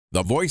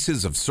The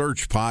Voices of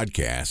Search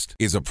podcast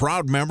is a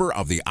proud member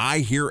of the I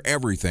Hear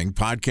Everything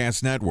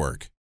podcast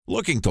network.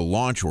 Looking to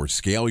launch or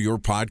scale your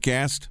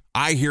podcast?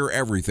 I Hear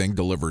Everything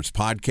delivers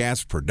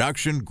podcast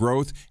production,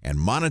 growth, and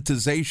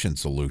monetization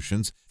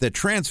solutions that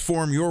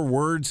transform your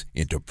words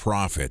into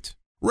profit.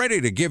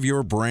 Ready to give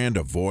your brand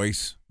a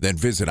voice? Then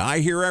visit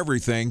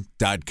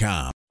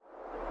iheareverything.com.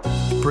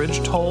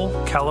 Bridge toll,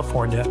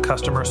 California,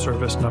 customer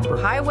service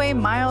number. Highway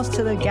miles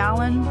to the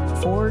gallon,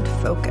 Ford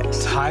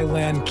Focus.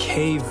 Thailand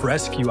cave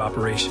rescue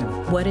operation.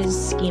 What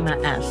is Schema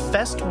F?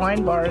 Best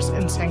wine bars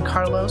in San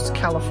Carlos,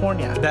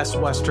 California. Best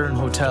Western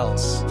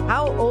hotels.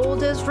 How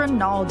old is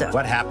Ronaldo?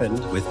 What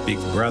happened with Big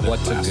Brother?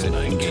 What's a good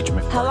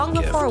engagement? How long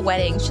before a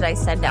wedding should I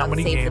send out How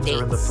many save games the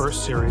are in the dates?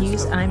 first series?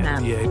 Use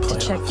IMAP to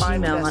check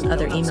email on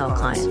other email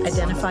clients.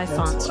 Identify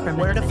fonts from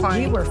Where to enemies.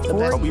 find We were the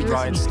 4 best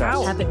years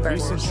out. Habit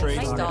burglars.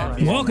 My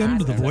dog. Welcome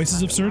to the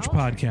Voices of Search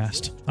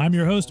podcast. I'm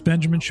your host,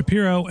 Benjamin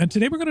Shapiro, and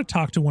today we're going to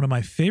talk to one of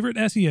my favorite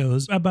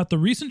SEOs about the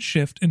recent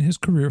shift in his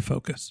career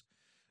focus.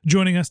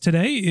 Joining us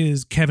today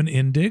is Kevin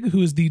Indig,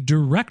 who is the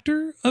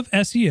Director of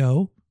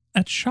SEO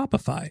at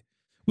Shopify,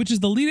 which is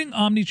the leading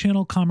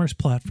omni-channel commerce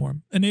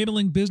platform,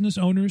 enabling business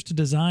owners to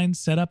design,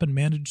 set up, and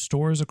manage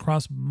stores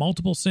across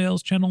multiple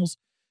sales channels,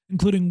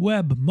 including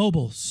web,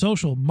 mobile,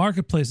 social,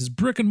 marketplaces,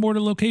 brick-and-mortar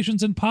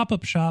locations, and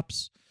pop-up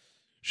shops.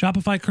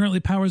 Shopify currently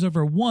powers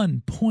over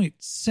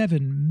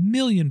 1.7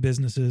 million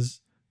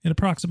businesses in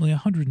approximately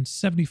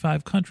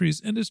 175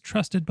 countries and is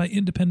trusted by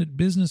independent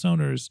business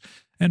owners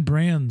and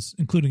brands,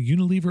 including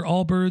Unilever,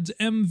 Allbirds,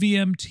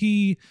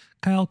 MVMT,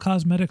 Kyle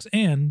Cosmetics,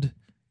 and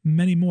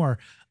many more.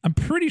 I'm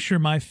pretty sure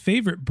my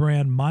favorite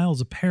brand,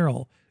 Miles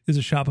Apparel, is a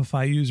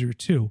Shopify user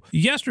too.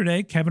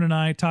 Yesterday, Kevin and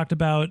I talked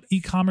about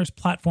e-commerce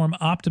platform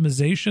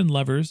optimization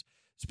levers,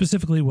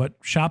 specifically what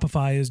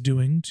Shopify is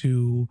doing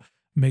to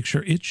make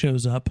sure it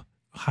shows up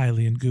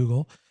highly in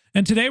Google.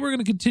 And today we're going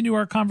to continue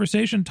our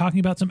conversation talking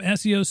about some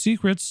SEO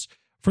secrets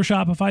for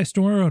Shopify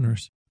store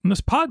owners. And this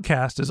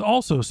podcast is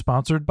also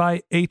sponsored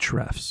by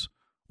Ahrefs.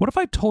 What if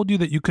I told you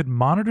that you could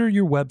monitor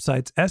your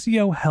website's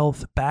SEO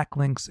health,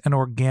 backlinks, and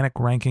organic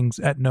rankings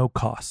at no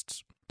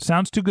costs?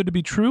 Sounds too good to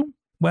be true?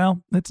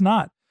 Well, it's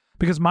not,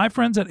 because my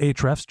friends at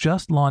Ahrefs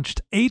just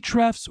launched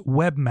Ahrefs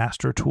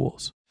Webmaster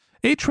Tools.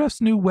 Ahrefs'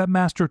 new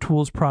Webmaster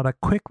Tools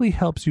product quickly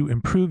helps you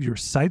improve your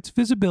site's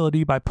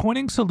visibility by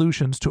pointing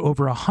solutions to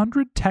over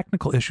 100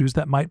 technical issues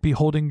that might be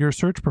holding your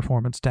search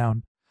performance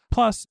down.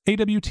 Plus,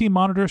 AWT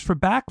monitors for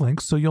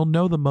backlinks so you'll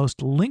know the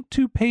most linked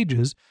to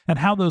pages and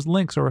how those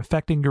links are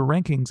affecting your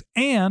rankings.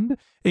 And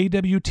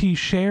AWT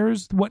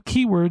shares what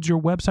keywords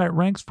your website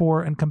ranks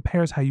for and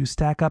compares how you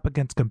stack up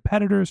against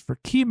competitors for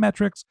key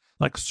metrics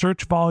like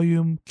search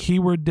volume,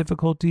 keyword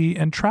difficulty,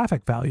 and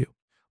traffic value.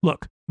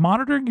 Look,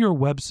 monitoring your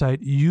website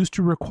used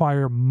to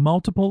require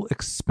multiple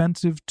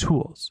expensive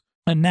tools.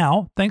 And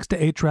now, thanks to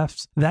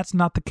Ahrefs, that's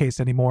not the case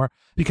anymore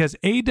because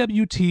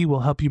AWT will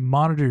help you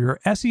monitor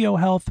your SEO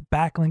health,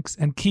 backlinks,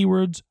 and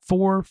keywords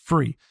for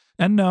free.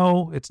 And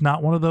no, it's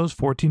not one of those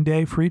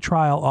 14-day free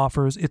trial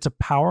offers. It's a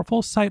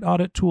powerful site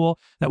audit tool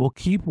that will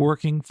keep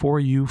working for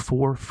you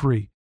for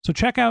free. So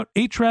check out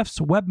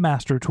Ahrefs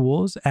Webmaster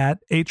Tools at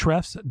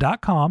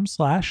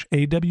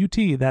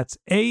ahrefs.com/AWT. That's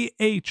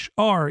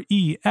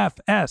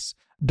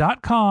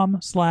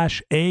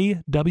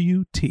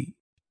ahrefs.com/AWT.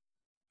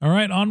 All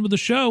right, on with the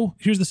show.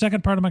 Here's the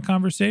second part of my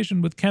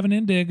conversation with Kevin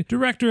Indig,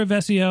 Director of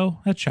SEO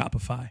at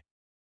Shopify.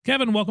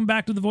 Kevin, welcome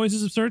back to the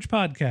Voices of Search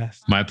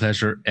podcast. My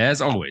pleasure,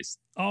 as always.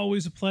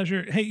 Always a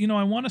pleasure. Hey,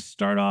 I want to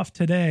start off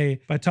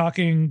today by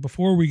talking,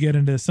 before we get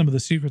into some of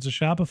the secrets of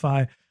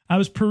Shopify, I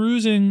was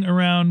perusing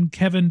around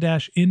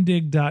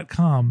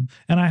kevin-indig.com,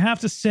 and I have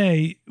to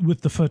say,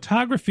 with the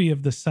photography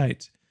of the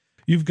site,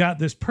 you've got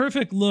this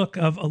perfect look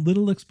of a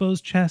little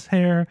exposed chest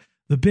hair,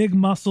 the big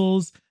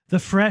muscles, the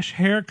fresh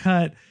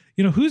haircut.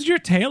 Who's your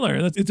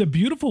tailor? It's a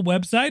beautiful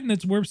website, and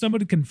it's where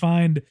somebody can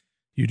find,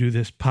 you do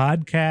this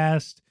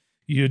podcast,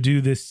 you do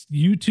this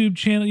YouTube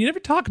channel. You never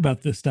talk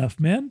about this stuff,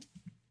 man.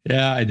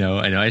 Yeah, I know.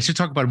 I should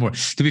talk about it more.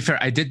 To be fair,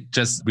 I did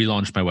just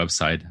relaunch my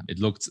website. It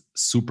looked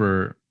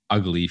super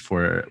ugly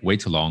for way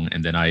too long.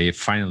 And then I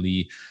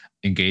finally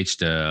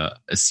engaged a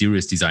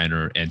serious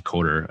designer and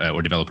coder,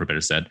 or developer,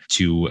 better said,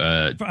 to...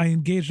 I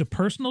engaged a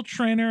personal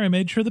trainer. I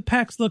made sure the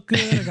pecs look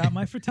good. I got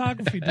my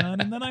photography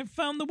done. And then I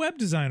found the web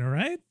designer,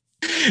 right?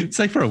 It's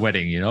like for a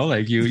wedding,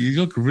 like you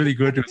look really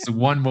good. It was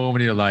one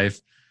moment in your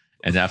life.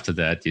 And after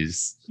that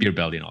is beer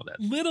belly and all that.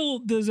 Little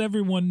does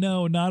everyone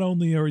know, not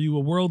only are you a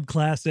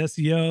world-class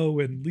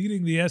SEO and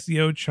leading the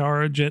SEO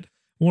charge at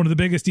one of the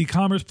biggest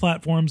e-commerce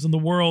platforms in the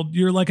world,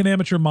 you're like an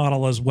amateur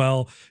model as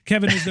well.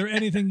 Kevin, is there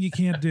anything you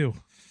can't do?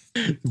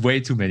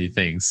 Way too many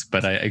things,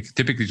 but I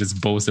typically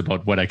just boast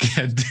about what I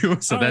can't do.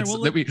 So all right,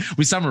 well,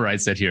 we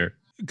summarize that here.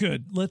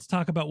 Good. Let's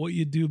talk about what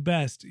you do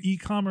best.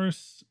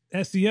 E-commerce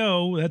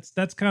SEO,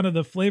 that's kind of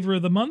the flavor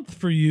of the month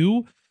for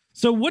you.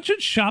 So what should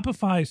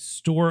Shopify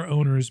store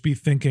owners be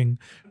thinking?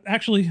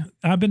 Actually,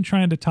 I've been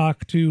trying to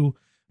talk to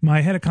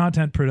my head of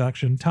content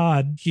production,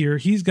 Todd, here.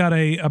 He's got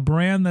a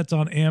brand that's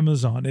on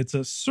Amazon. It's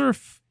a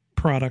surf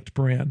product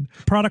brand.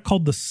 A product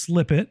called the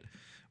Slip It,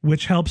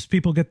 which helps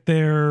people get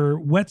their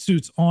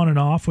wetsuits on and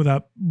off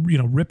without,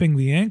 ripping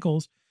the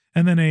ankles.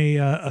 And then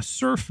a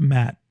surf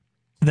mat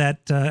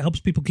that helps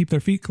people keep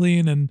their feet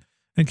clean and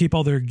keep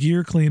all their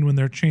gear clean when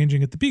they're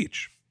changing at the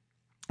beach.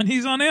 And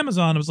he's on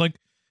Amazon. It was like,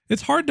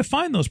 it's hard to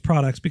find those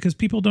products because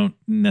people don't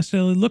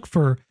necessarily look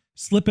for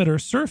Slip It or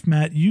Surf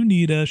Mat. You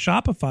need a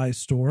Shopify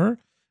store,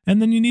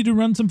 and then you need to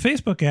run some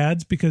Facebook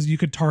ads because you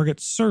could target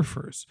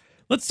surfers.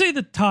 Let's say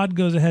that Todd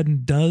goes ahead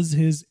and does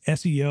his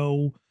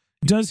SEO,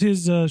 does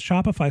his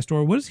Shopify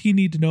store. What does he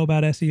need to know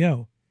about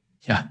SEO?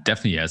 Yeah,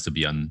 definitely has to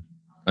be on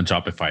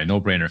Shopify, no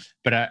brainer.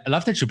 But I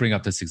love that you bring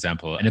up this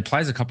example, and it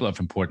applies a couple of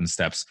important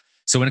steps.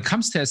 So when it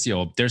comes to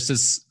SEO,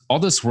 there's all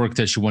this work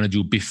that you want to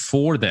do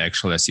before the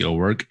actual SEO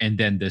work, and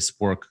then this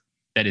work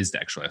that is the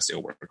actual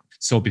SEO work.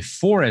 So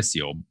before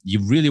SEO, you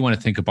really want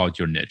to think about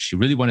your niche. You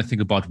really want to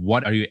think about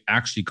what are you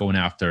actually going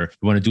after.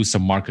 You want to do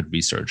some market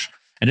research.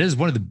 And it is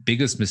one of the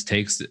biggest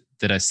mistakes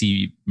that I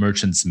see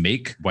merchants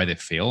make, why they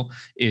fail,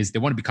 is they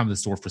want to become the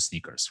store for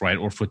sneakers, right?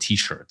 Or for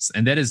t-shirts.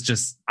 And that is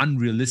just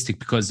unrealistic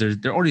because there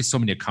are already so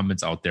many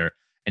incumbents out there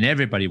and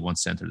everybody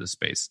wants to enter the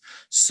space.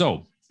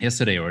 So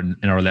yesterday, or in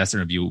our last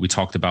interview, we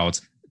talked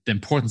about the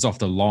importance of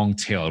the long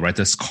tail, right?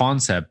 This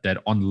concept that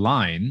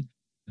online,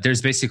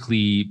 there's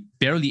basically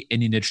barely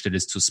any niche that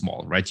is too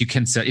small, right? You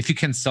can sell, if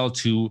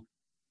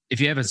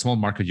you have a small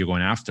market you're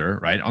going after,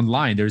 right?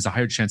 Online, there's a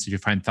higher chance that you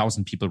find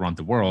 1,000 people around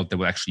the world that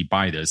will actually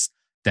buy this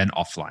than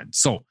offline.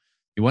 So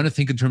you want to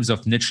think in terms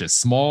of niches,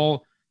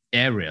 small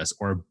areas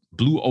or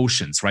blue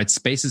oceans, right?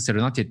 Spaces that are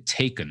not yet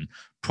taken,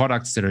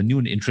 products that are new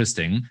and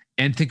interesting,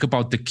 and think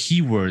about the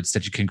keywords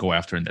that you can go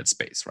after in that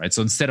space, right?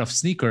 So instead of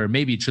sneaker,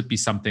 maybe it should be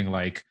something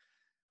like,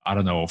 I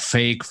don't know,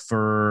 fake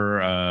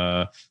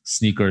fur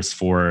sneakers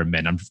for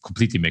men. I'm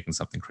completely making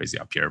something crazy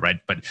up here, right?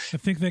 But I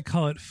think they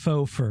call it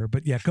faux fur,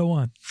 but yeah, go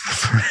on.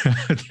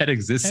 That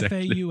exists.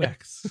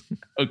 FAUX.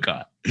 Oh,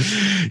 God.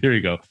 Here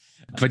we go.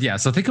 But yeah,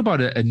 so think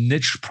about a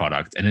niche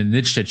product and a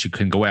niche that you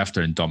can go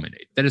after and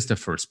dominate. That is the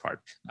first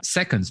part.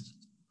 Second,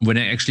 when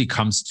it actually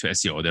comes to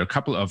SEO, there are a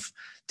couple of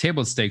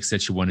table stakes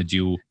that you want to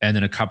do, and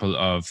then a couple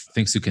of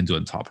things you can do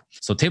on top.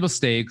 So table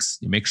stakes,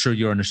 you make sure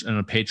you're on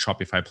a paid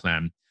Shopify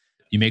plan.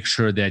 You make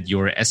sure that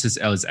your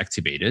SSL is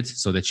activated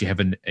so that you have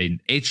an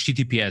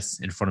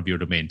HTTPS in front of your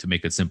domain to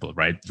make it simple,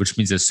 right? Which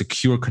means a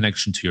secure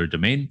connection to your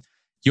domain.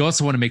 You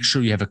also want to make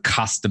sure you have a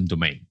custom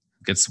domain.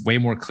 It gets way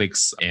more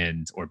clicks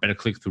or better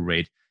click-through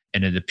rate,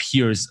 and it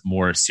appears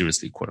more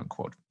seriously, quote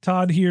unquote.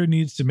 Todd here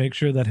needs to make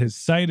sure that his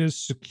site is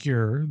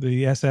secure,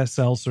 the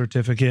SSL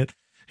certificate.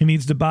 He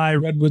needs to buy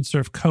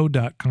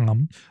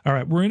redwoodsurfco.com. All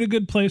right, we're in a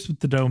good place with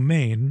the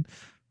domain.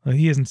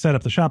 He hasn't set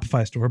up the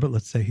Shopify store, but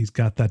let's say he's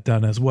got that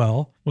done as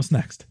well. What's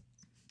next?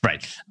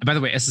 Right. And by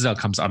the way, SSL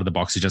comes out of the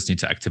box. You just need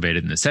to activate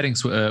it in the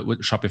settings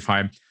with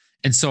Shopify.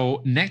 And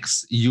so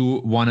next,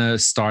 you want to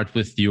start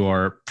with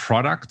your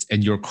product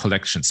and your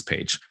collections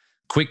page.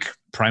 Quick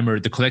primer,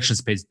 the collections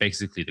page is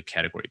basically the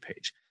category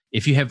page.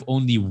 If you have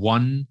only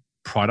one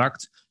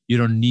product, you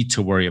don't need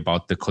to worry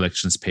about the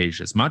collections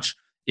page as much.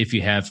 If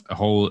you have a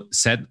whole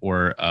set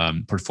or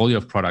portfolio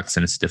of products,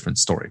 then it's a different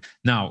story.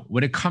 Now,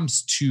 when it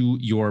comes to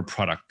your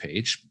product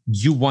page,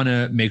 you want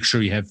to make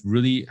sure you have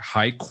really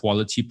high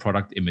quality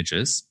product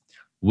images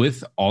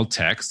with alt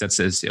text. That's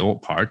the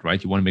SEO part,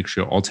 right? You want to make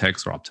sure all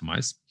tags are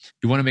optimized.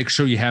 You want to make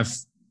sure you have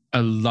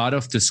a lot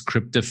of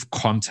descriptive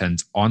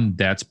content on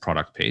that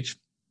product page.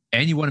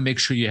 And you want to make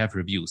sure you have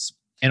reviews.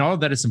 And all of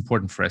that is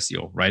important for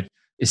SEO, right?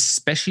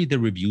 Especially the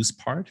reviews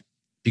part,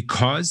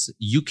 because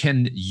you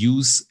can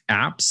use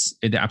apps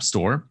in the App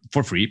Store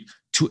for free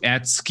to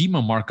add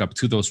schema markup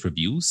to those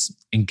reviews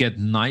and get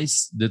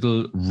nice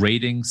little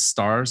rating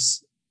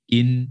stars for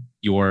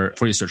your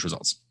search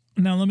results.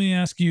 Now, let me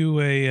ask you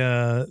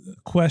a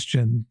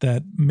question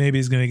that maybe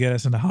is going to get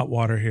us into hot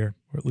water here,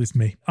 or at least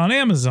me. On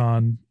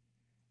Amazon,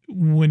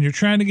 when you're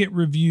trying to get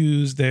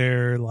reviews,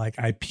 they're like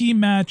IP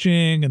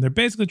matching, and they're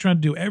basically trying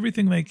to do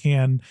everything they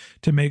can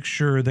to make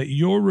sure that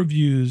your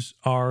reviews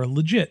are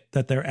legit,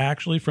 that they're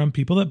actually from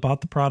people that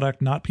bought the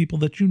product, not people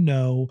that you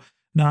know,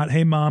 not,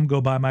 hey, mom,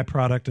 go buy my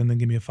product and then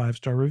give me a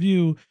 5-star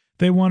review.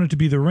 They want it to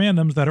be the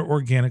randoms that are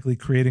organically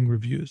creating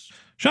reviews.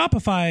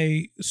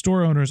 Shopify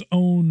store owners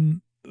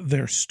own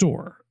their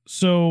store.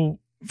 So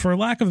for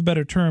lack of a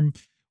better term,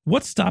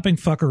 what's stopping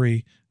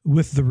fuckery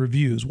with the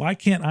reviews? Why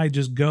can't I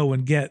just go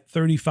and get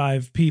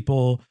 35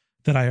 people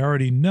that I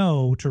already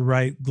know to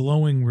write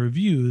glowing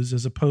reviews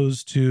as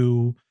opposed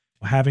to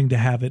having to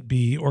have it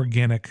be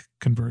organic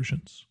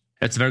conversions?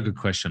 That's a very good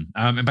question.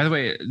 And by the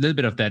way, a little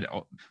bit of that,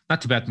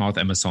 not to badmouth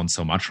Amazon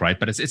so much, right?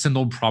 But it's a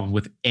known problem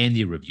with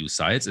any review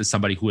sites. As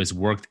somebody who has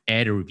worked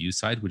at a review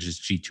site, which is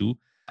G2,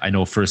 I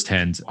know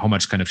firsthand how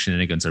much kind of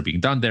shenanigans are being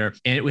done there.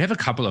 And we have a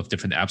couple of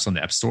different apps on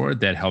the App Store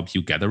that help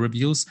you gather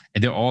reviews.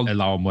 And they all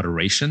allow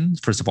moderation,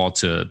 first of all,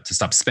 to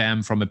stop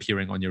spam from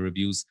appearing on your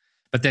reviews.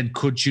 But then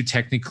could you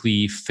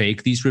technically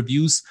fake these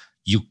reviews?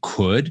 You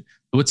could.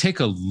 It would take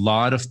a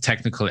lot of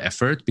technical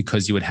effort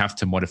because you would have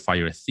to modify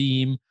your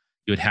theme.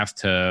 You would have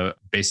to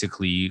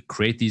basically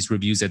create these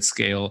reviews at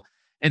scale.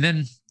 And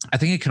then I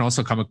think it can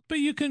also come. But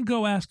you can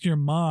go ask your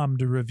mom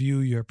to review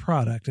your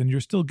product and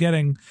you're still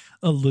getting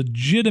a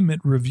legitimate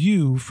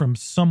review from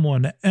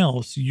someone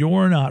else.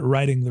 You're not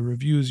writing the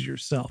reviews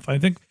yourself. I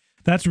think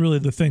that's really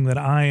the thing that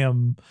I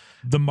am,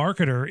 the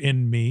marketer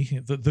in me,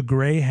 the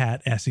gray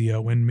hat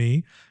SEO in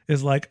me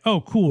is like,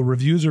 oh, cool.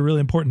 Reviews are really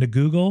important to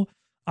Google.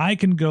 I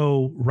can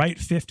go write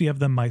 50 of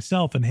them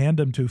myself and hand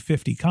them to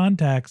 50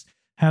 contacts,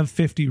 have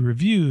 50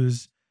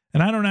 reviews.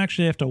 And I don't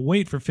actually have to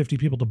wait for 50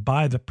 people to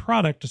buy the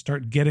product to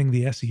start getting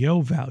the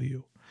SEO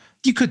value.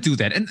 You could do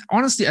that. And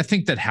honestly, I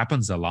think that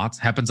happens a lot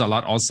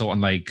also on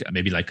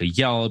maybe like a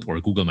Yelp or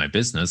Google My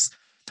Business.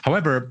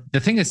 However, the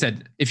thing is that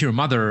if your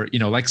mother,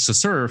 likes to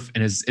surf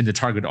and is in the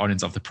target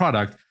audience of the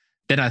product,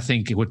 then I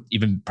think it would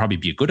even probably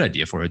be a good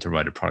idea for her to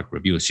write a product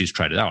review if she's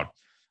tried it out.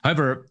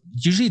 However,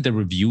 usually the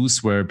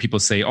reviews where people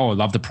say, oh, I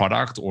love the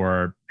product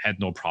or had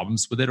no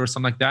problems with it or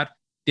something like that,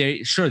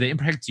 they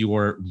impact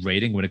your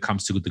rating when it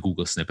comes to the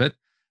Google snippet,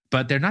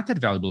 but they're not that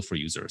valuable for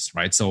users,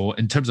 right? So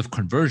in terms of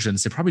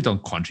conversions, they probably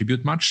don't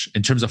contribute much.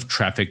 In terms of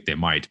traffic, they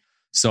might.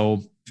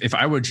 So if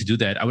I were to do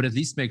that, I would at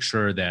least make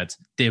sure that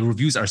the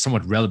reviews are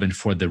somewhat relevant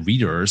for the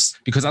readers,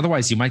 because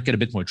otherwise you might get a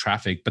bit more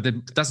traffic, but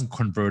it doesn't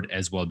convert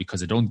as well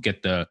because they don't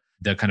get the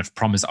kind of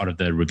promise out of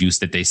the reviews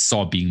that they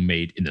saw being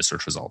made in the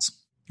search results.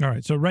 All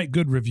right. So write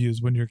good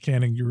reviews when you're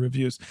canning your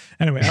reviews.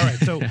 Anyway, all right.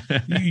 So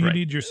you Right.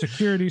 need your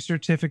security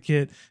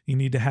certificate. You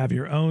need to have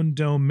your own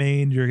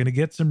domain. You're going to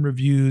get some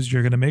reviews.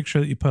 You're going to make sure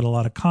that you put a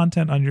lot of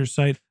content on your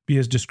site. Be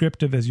as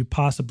descriptive as you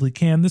possibly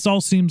can. This all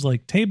seems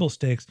like table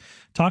stakes.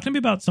 Talk to me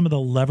about some of the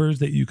levers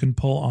that you can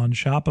pull on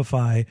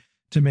Shopify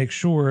to make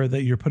sure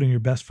that you're putting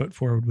your best foot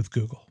forward with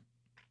Google.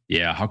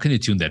 Yeah. How can you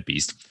tune that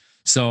beast?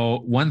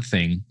 So one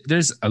thing,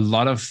 there's a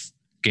lot of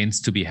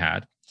gains to be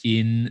had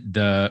in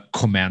the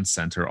command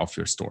center of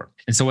your store.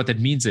 And so what that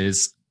means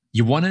is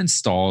you want to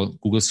install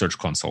Google Search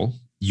Console.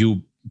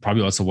 You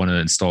probably also want to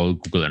install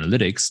Google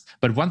Analytics.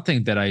 But one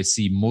thing that I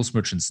see most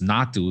merchants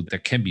not do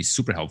that can be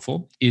super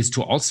helpful is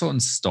to also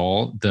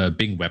install the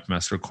Bing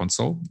Webmaster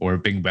Console or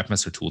Bing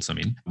Webmaster Tools,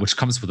 which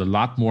comes with a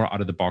lot more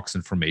out-of-the-box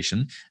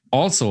information.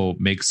 Also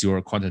makes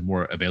your content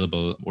more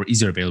available or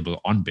easier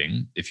available on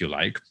Bing, if you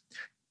like.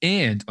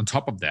 And on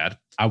top of that,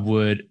 I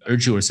would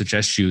urge you or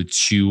suggest you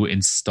to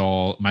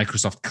install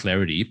Microsoft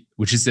Clarity,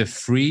 which is a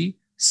free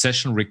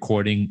session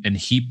recording and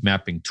heap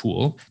mapping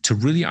tool to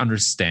really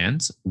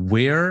understand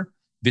where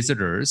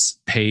visitors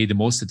pay the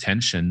most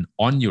attention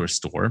on your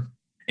store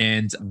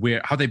and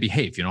how they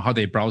behave, how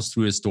they browse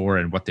through your store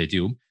and what they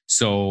do.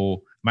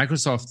 So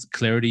Microsoft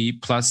Clarity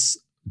plus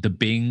the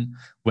Bing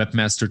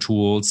Webmaster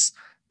Tools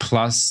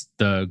plus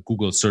the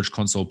Google Search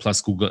Console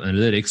plus Google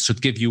Analytics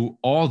should give you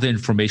all the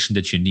information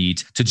that you need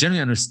to generally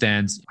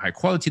understand how high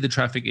quality the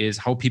traffic is,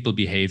 how people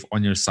behave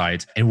on your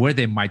site, and where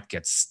they might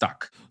get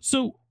stuck.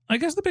 So I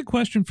guess the big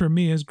question for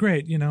me is,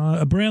 great,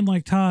 a brand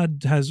like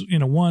Todd has,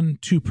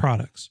 1-2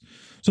 products.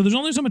 So there's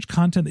only so much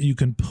content that you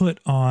can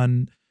put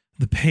on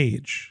the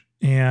page.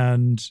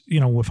 And,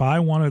 if I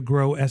want to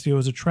grow SEO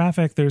as a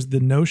traffic, there's the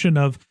notion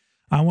of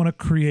I want to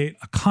create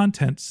a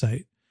content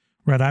site.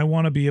 Right, I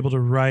want to be able to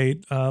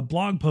write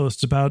blog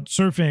posts about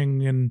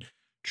surfing and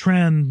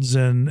trends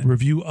and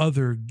review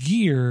other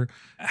gear.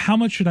 How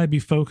much should I be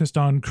focused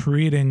on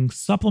creating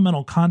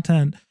supplemental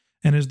content?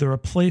 And is there a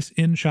place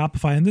in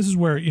Shopify? And this is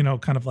where,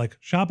 kind of like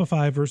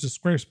Shopify versus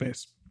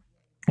Squarespace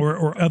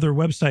or other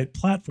website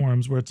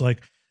platforms where it's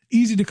like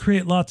easy to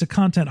create lots of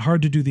content,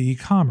 hard to do the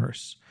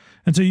e-commerce.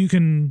 And so you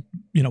can,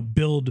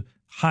 build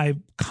high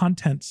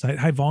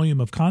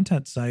volume of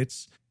content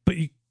sites, but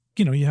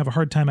you have a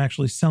hard time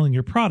actually selling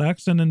your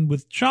products. And then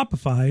with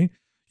Shopify,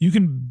 you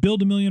can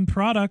build 1 million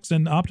products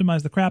and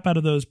optimize the crap out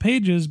of those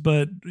pages.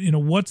 But,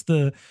 what's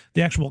the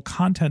actual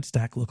content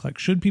stack look like?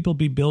 Should people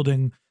be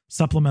building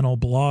supplemental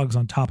blogs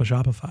on top of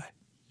Shopify?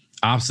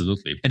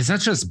 Absolutely. And it's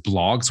not just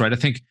blogs, right? I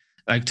think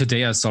like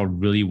today I saw a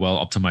really well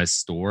optimized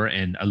store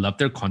and I love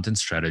their content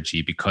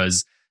strategy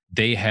because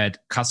they had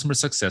customer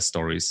success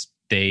stories.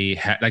 They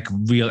had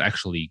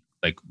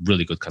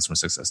really good customer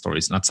success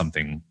stories, not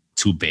something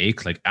too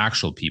vague, like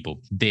actual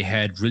people. They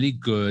had really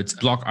good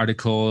blog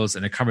articles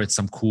and they covered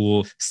some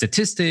cool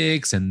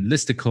statistics and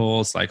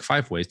listicles, like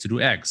 5 ways to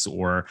do X,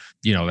 or,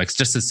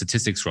 just the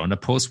statistics around a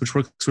post, which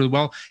works really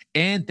well.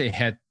 And they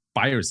had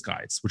buyer's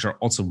guides, which are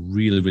also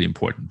really, really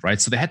important,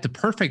 right? So they had the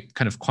perfect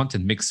kind of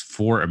content mix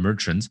for a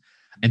merchant.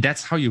 And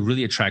that's how you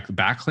really attract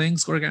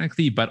backlinks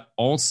organically, but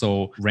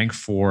also rank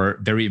for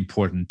very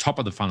important top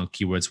of the funnel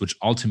keywords, which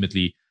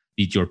ultimately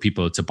need your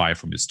people to buy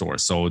from your store.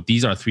 So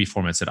these are 3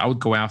 formats that I would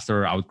go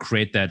after. I would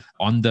create that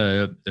on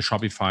the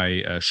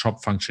Shopify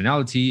shop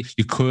functionality.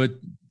 You could,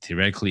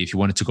 theoretically, if you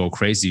wanted to go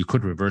crazy, you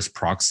could reverse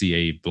proxy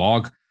a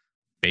blog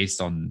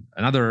based on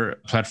another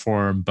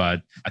platform,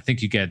 but I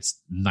think you get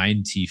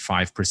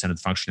 95%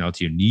 of the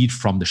functionality you need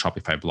from the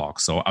Shopify blog.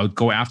 So I would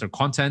go after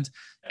content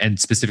and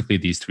specifically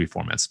these 3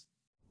 formats.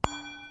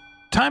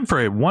 Time for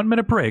a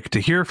 1-minute break to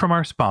hear from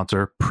our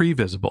sponsor,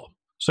 Previsible.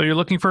 So you're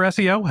looking for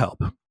SEO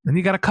help, and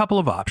you got a couple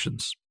of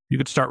options. You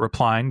could start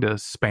replying to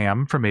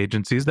spam from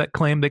agencies that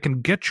claim they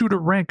can get you to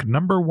rank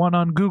number 1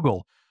 on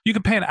Google. You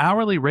can pay an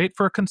hourly rate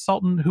for a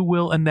consultant who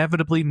will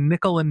inevitably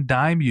nickel and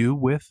dime you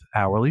with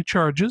hourly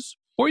charges.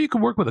 Or you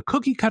can work with a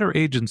cookie-cutter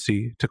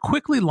agency to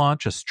quickly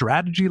launch a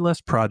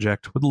strategy-less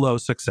project with low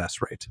success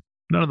rate.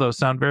 None of those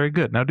sound very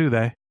good, now do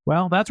they?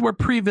 Well, that's where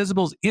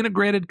Previsible's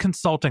integrated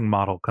consulting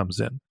model comes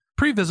in.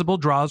 Previsible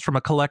draws from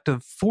a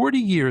collective 40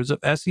 years of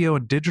SEO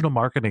and digital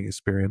marketing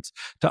experience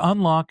to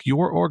unlock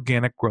your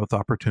organic growth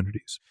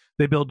opportunities.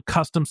 They build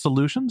custom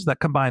solutions that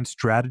combine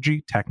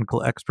strategy,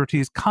 technical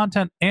expertise,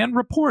 content, and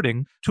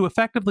reporting to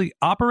effectively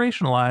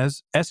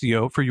operationalize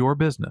SEO for your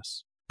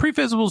business.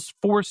 Previsible's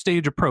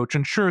 4-stage approach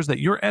ensures that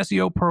your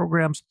SEO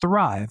programs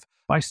thrive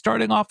by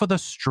starting off with a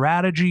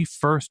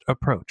strategy-first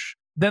approach.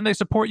 Then they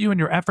support you in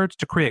your efforts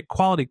to create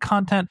quality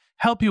content,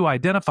 help you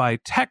identify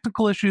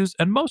technical issues,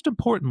 and most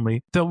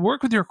importantly, they'll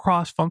work with your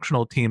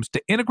cross-functional teams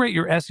to integrate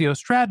your SEO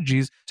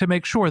strategies to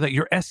make sure that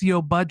your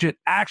SEO budget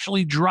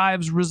actually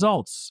drives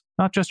results,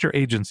 not just your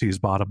agency's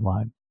bottom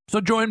line. So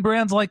join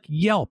brands like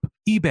Yelp,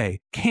 eBay,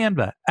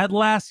 Canva,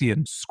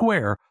 Atlassian,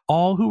 Square,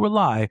 all who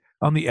rely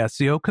on the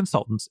SEO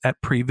consultants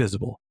at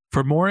Previsible.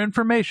 For more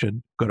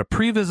information, go to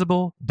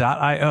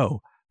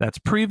previsible.io. That's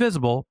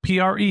Previsible,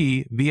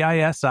 Previsible.io.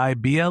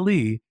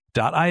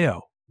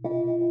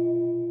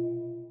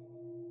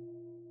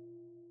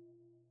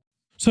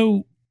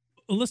 So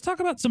let's talk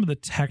about some of the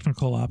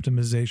technical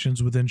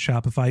optimizations within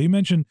Shopify. You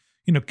mentioned,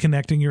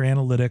 connecting your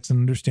analytics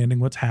and understanding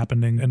what's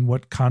happening and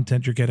what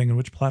content you're getting and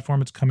which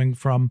platform it's coming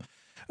from.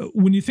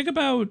 When you think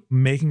about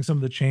making some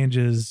of the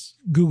changes,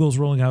 Google's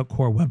rolling out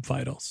Core Web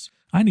Vitals.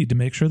 I need to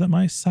make sure that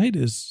my site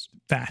is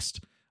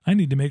fast. I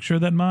need to make sure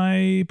that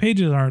my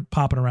pages aren't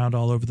popping around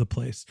all over the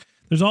place.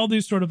 There's all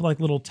these sort of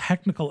like little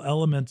technical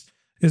elements.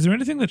 Is there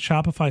anything that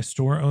Shopify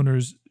store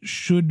owners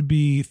should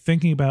be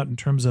thinking about in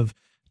terms of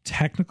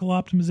technical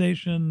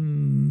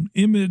optimization,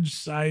 image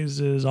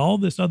sizes, all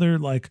this other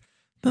like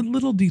the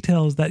little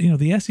details that,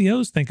 the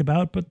SEOs think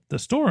about, but the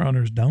store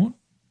owners don't?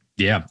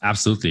 Yeah,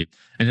 absolutely.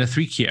 And there are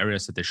 3 key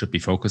areas that they should be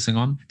focusing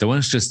on. The one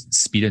is just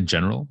speed in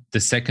general. The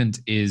second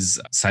is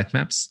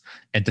sitemaps.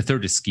 And the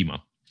third is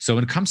schema. So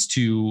when it comes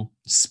to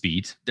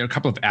speed, there are a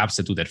couple of apps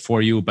that do that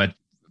for you. But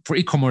for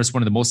e-commerce,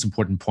 one of the most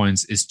important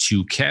points is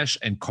to cache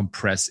and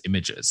compress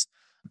images.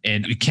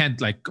 And you can't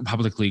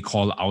publicly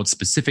call out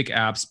specific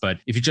apps, but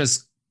if you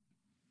just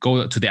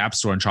go to the App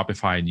Store on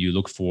Shopify and you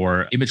look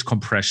for image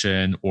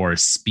compression or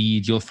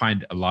speed, you'll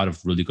find a lot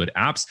of really good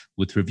apps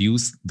with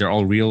reviews. They're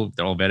all real,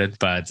 they're all vetted,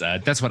 but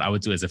that's what I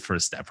would do as a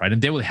first step, right? And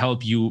they will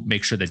help you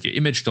make sure that your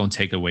image don't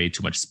take away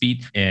too much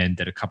speed and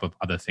that a couple of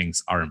other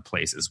things are in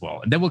place as well.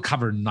 And that will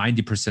cover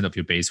 90% of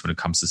your base when it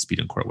comes to speed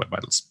and Core Web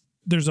Vitals.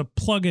 There's a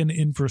plugin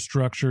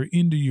infrastructure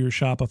into your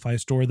Shopify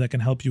store that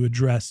can help you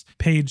address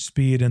page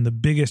speed. And the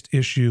biggest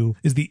issue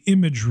is the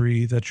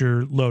imagery that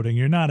you're loading.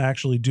 You're not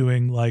actually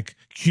doing like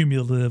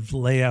cumulative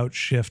layout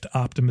shift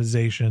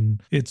optimization.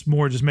 It's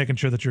more just making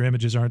sure that your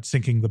images aren't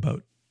sinking the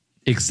boat.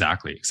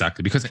 Exactly.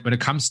 Because when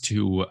it comes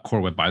to Core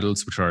Web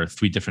Vitals, which are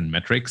 3 different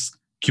metrics,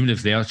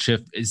 cumulative layout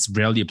shift is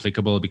rarely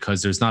applicable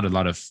because there's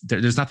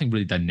nothing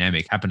really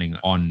dynamic happening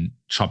on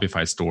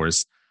Shopify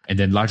stores. And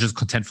then largest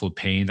contentful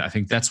paint, I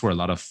think that's where a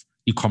lot of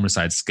e-commerce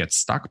sites get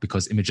stuck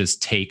because images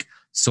take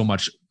so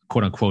much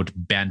quote unquote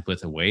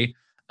bandwidth away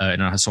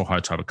and are so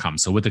hard to overcome.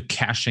 So with the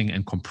caching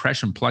and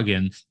compression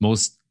plugin,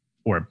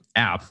 or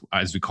app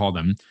as we call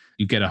them,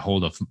 you get a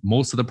hold of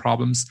most of the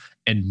problems,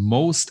 and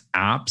most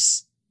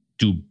apps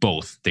do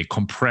both. They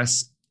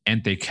compress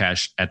and they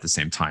cache at the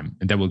same time,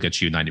 and that will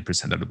get you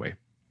 90% of the way.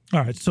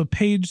 All right. So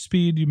page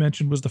speed you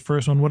mentioned was the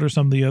first one. What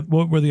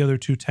were the other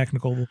 2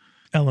 technical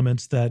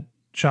elements that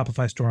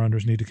Shopify store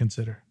owners need to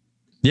consider?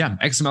 Yeah,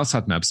 XML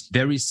sitemaps,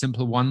 very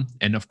simple one.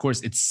 And of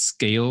course, it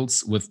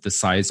scales with the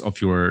size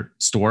of your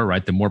store,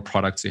 right? The more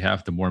products you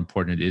have, the more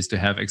important it is to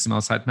have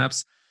XML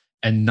sitemaps.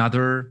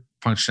 Another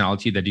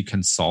functionality that you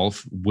can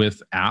solve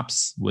with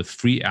apps, with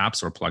free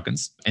apps or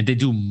plugins. And they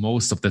do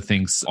most of the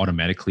things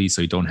automatically,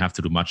 so you don't have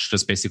to do much,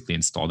 just basically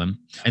install them.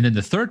 And then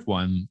the third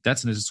one,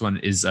 that's the next one,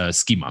 is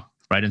schema.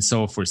 Right. And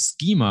so for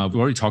schema, we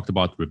already talked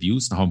about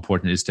reviews and how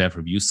important it is to have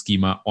review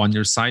schema on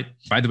your site.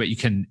 By the way, you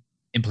can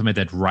implement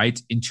that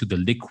right into the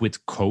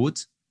liquid code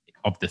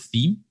of the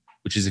theme,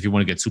 which is if you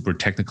want to get super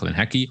technical and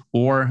hacky,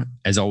 or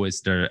as always,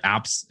 there are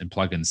apps and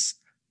plugins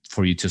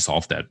for you to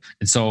solve that.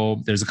 And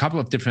so there's a couple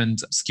of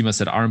different schemas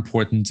that are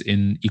important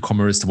in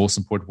e-commerce. The most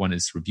important one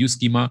is review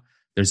schema.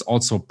 There's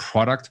also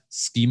product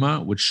schema,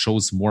 which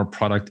shows more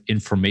product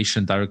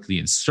information directly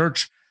in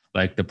search,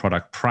 like the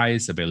product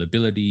price,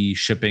 availability,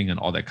 shipping, and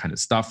all that kind of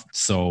stuff.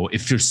 So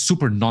if you're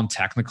super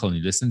non-technical and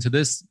you listen to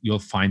this, you'll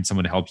find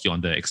someone to help you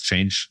on the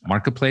Exchange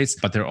marketplace.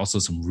 But there are also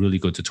some really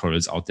good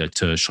tutorials out there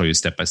to show you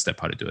step-by-step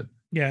how to do it.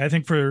 Yeah, I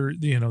think for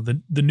the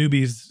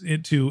newbies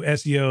into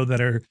SEO that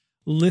are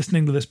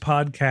listening to this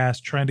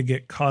podcast, trying to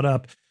get caught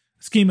up,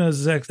 schema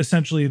is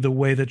essentially the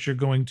way that you're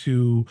going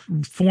to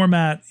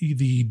format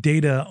the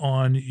data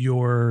on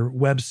your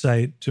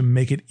website to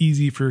make it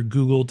easy for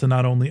Google to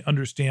not only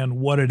understand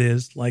what it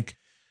is, like,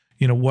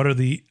 what are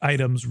the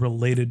items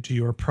related to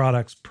your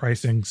product's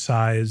pricing,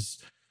 size,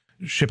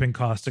 shipping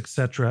costs,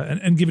 etc.,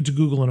 and give it to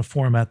Google in a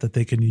format that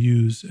they can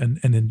use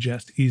and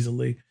ingest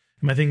easily.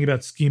 Am I thinking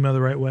about schema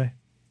the right way?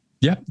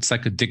 Yeah, it's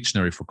like a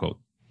dictionary for code.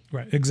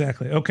 Right,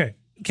 exactly. Okay.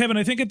 Kevin,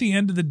 I think at the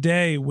end of the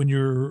day, when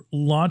you're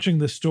launching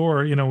the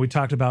store, we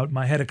talked about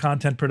my head of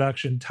content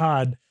production,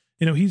 Todd,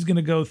 he's going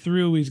to go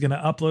through, he's going to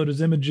upload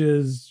his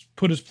images,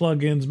 put his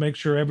plugins, make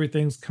sure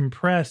everything's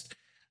compressed.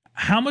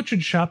 How much should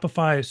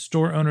Shopify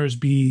store owners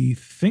be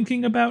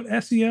thinking about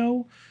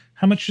SEO?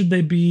 How much should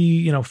they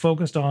be,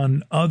 focused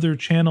on other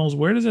channels?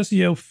 Where does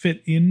SEO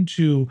fit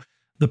into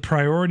the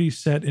priority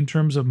set in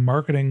terms of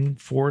marketing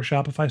for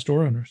Shopify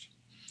store owners?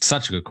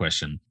 Such a good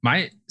question.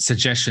 My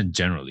suggestion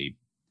generally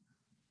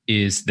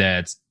is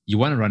that you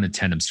want to run a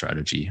tandem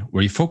strategy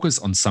where you focus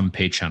on some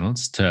paid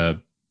channels to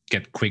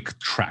get quick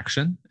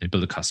traction and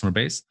build a customer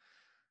base.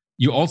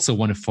 You also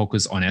want to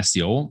focus on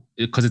SEO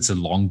because it's a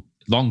long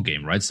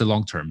game, right? It's the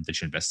long term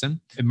that you invest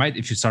in. It might,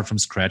 if you start from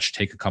scratch,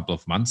 take a couple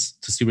of months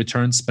to see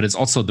returns, but it's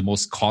also the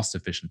most cost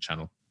efficient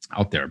channel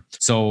out there.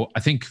 So I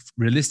think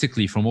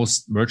realistically for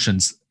most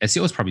merchants,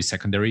 SEO is probably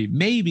secondary,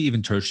 maybe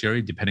even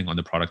tertiary, depending on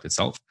the product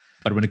itself.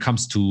 But when it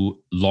comes to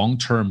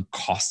long-term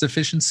cost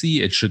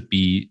efficiency, it should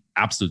be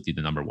absolutely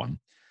the number one.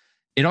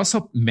 It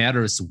also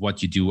matters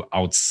what you do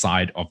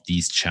outside of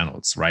these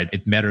channels, right?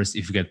 It matters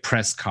if you get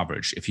press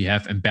coverage, if you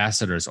have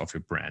ambassadors of your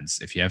brands,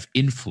 if you have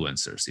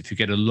influencers, if you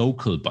get a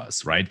local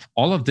buzz, right?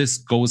 All of this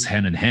goes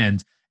hand in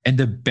hand. And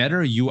the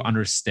better you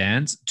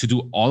understand to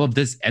do all of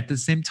this at the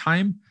same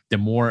time, the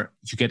more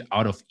you get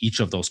out of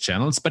each of those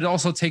channels. But it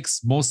also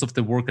takes most of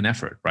the work and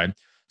effort, right?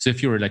 So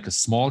if you're like a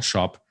small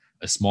shop,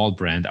 a small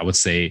brand, I would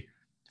say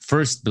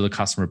first build a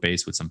customer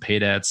base with some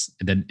paid ads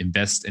and then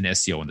invest in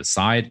SEO on the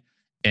side.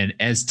 And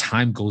as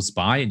time goes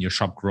by and your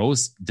shop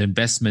grows, the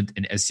investment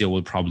in SEO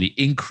will probably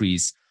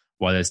increase,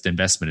 whereas the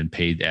investment in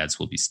paid ads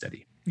will be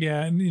steady.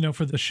 Yeah. And,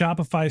 for the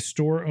Shopify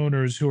store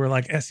owners who are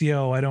like,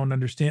 SEO, I don't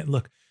understand.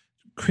 Look,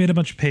 create a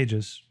bunch of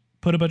pages,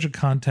 put a bunch of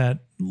content,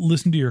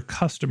 listen to your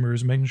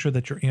customers, making sure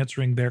that you're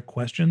answering their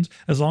questions.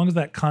 As long as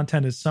that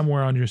content is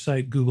somewhere on your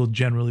site, Google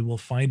generally will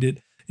find it,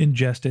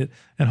 ingest it,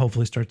 and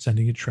hopefully start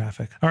sending you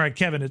traffic. All right,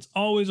 Kevin, it's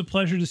always a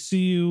pleasure to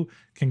see you.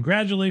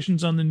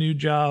 Congratulations on the new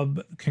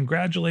job.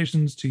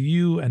 Congratulations to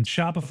you and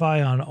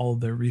Shopify on all of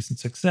their recent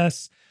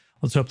success.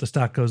 Let's hope the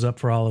stock goes up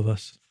for all of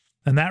us.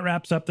 And that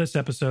wraps up this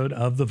episode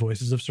of the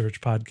Voices of Search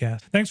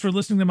podcast. Thanks for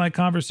listening to my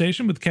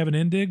conversation with Kevin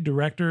Indig,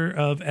 Director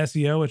of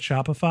SEO at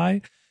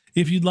Shopify.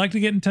 If you'd like to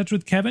get in touch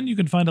with Kevin, you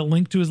can find a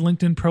link to his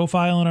LinkedIn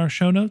profile in our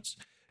show notes.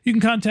 You can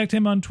contact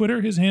him on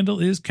Twitter. His handle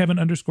is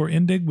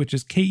Kevin_Indig, which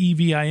is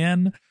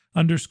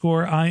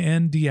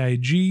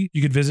KEVIN_INDIG.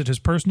 You can visit his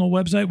personal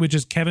website, which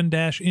is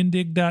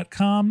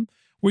kevin-indig.com,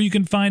 where you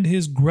can find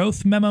his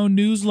Growth Memo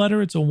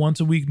newsletter. It's a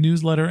once-a-week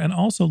newsletter, and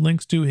also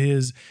links to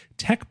his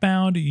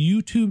TechBound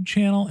YouTube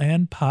channel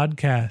and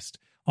podcast.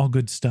 All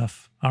good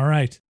stuff. All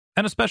right.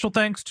 And a special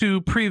thanks to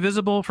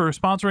Previsible for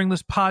sponsoring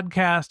this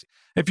podcast.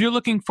 If you're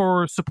looking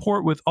for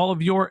support with all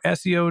of your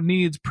SEO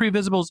needs,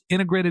 Previsible's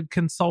integrated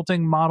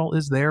consulting model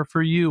is there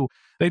for you.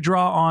 They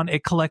draw on a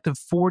collective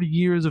 40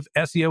 years of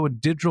SEO and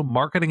digital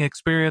marketing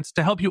experience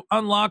to help you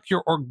unlock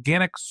your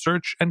organic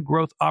search and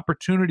growth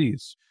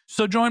opportunities.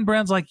 So join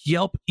brands like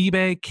Yelp,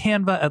 eBay,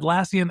 Canva,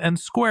 Atlassian, and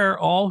Square,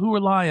 all who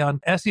rely on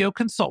SEO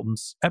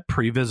consultants at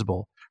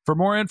Previsible. For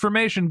more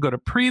information, go to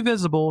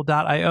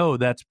previsible.io.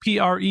 That's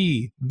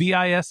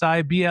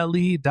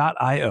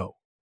previsible.io.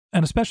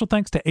 And a special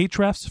thanks to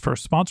Ahrefs for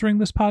sponsoring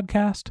this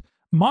podcast.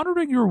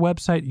 Monitoring your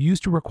website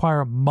used to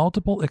require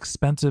multiple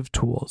expensive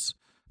tools,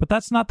 but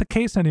that's not the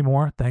case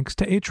anymore thanks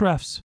to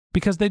Ahrefs,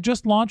 because they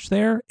just launched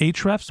their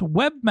Ahrefs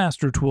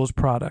Webmaster Tools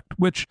product,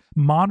 which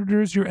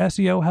monitors your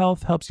SEO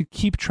health, helps you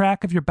keep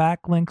track of your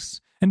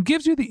backlinks, and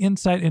gives you the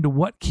insight into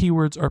what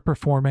keywords are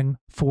performing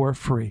for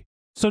free.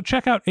 So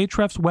check out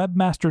Ahrefs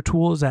Webmaster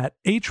Tools at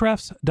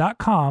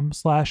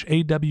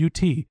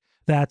ahrefs.com/AWT.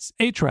 That's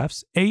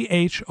Ahrefs,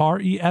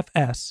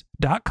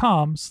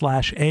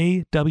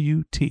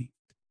 AHREFS.com/AWT.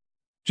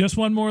 Just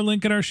one more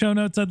link in our show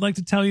notes I'd like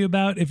to tell you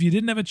about. If you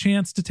didn't have a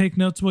chance to take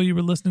notes while you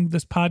were listening to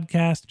this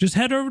podcast, just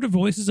head over to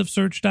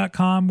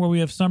voicesofsearch.com, where we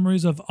have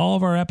summaries of all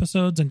of our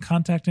episodes and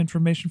contact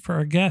information for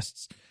our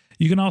guests.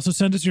 You can also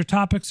send us your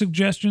topic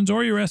suggestions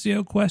or your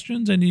SEO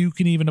questions, and you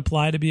can even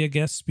apply to be a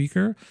guest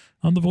speaker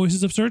on the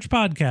Voices of Search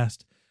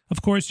podcast.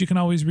 Of course, you can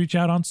always reach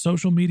out on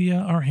social media.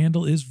 Our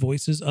handle is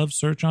Voices of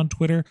Search on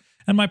Twitter,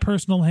 and my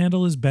personal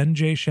handle is Ben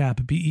J.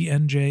 Shap,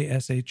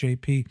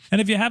 BenJShap.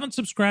 And if you haven't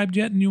subscribed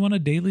yet and you want a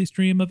daily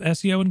stream of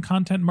SEO and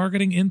content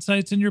marketing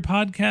insights in your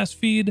podcast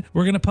feed,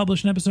 we're going to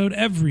publish an episode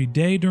every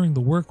day during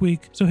the work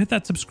week. So hit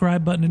that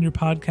subscribe button in your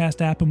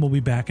podcast app, and we'll be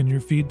back in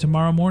your feed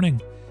tomorrow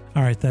morning.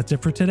 All right, that's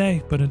it for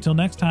today. But until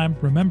next time,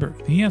 remember,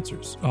 the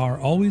answers are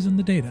always in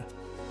the data.